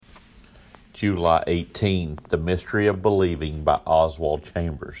July 18, The Mystery of Believing by Oswald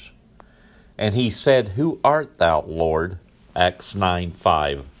Chambers. And he said, "Who art thou, Lord?" Acts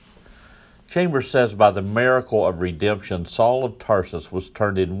 9:5. Chambers says, by the miracle of redemption, Saul of Tarsus was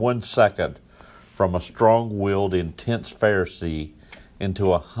turned in 1 second from a strong-willed, intense Pharisee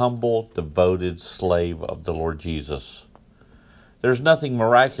into a humble, devoted slave of the Lord Jesus. There's nothing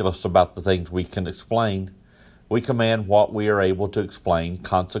miraculous about the things we can explain. We command what we are able to explain.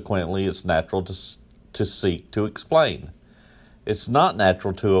 Consequently, it's natural to seek to explain. It's not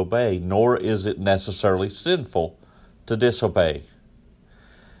natural to obey, nor is it necessarily sinful to disobey.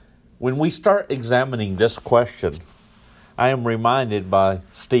 When we start examining this question, I am reminded by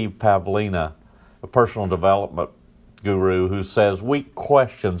Steve Pavlina, a personal development guru, who says weak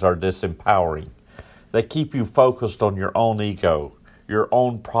questions are disempowering. They keep you focused on your own ego, your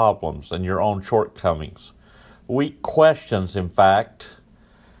own problems, and your own shortcomings. Weak questions, in fact,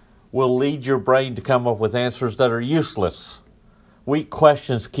 will lead your brain to come up with answers that are useless. Weak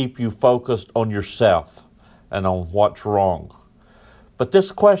questions keep you focused on yourself and on what's wrong. But this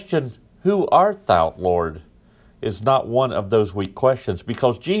question, "Who art thou, Lord?" is not one of those weak questions,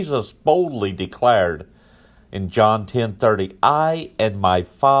 because Jesus boldly declared in John 10:30, "I and my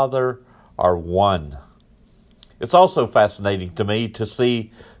Father are one." It's also fascinating to me to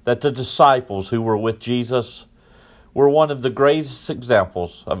see that the disciples who were with Jesus were one of the greatest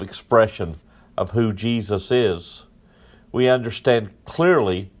examples of expression of who Jesus is. We understand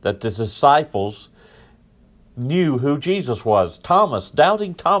clearly that the disciples knew who Jesus was.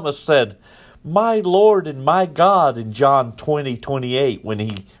 Doubting Thomas said, "My Lord and my God," in John 20:28 when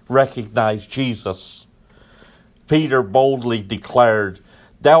he recognized Jesus. Peter boldly declared,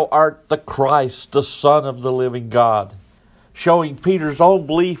 "Thou art the Christ, the Son of the living God," showing Peter's own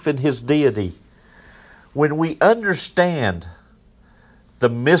belief in his deity. When we understand the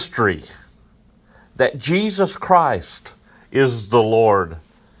mystery that Jesus Christ is the Lord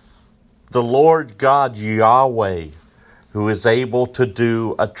God Yahweh, who is able to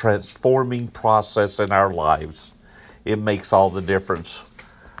do a transforming process in our lives, it makes all the difference.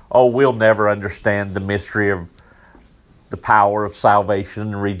 Oh, we'll never understand the mystery of the power of salvation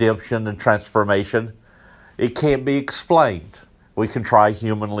and redemption and transformation. It can't be explained. We can try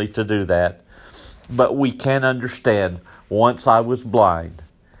humanly to do that. But we can understand, once I was blind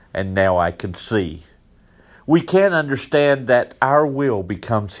and now I can see. We can understand that our will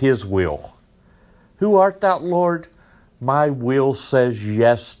becomes His will. "Who art thou, Lord?" My will says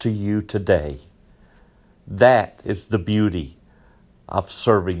yes to you today. That is the beauty of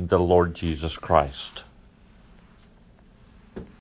serving the Lord Jesus Christ.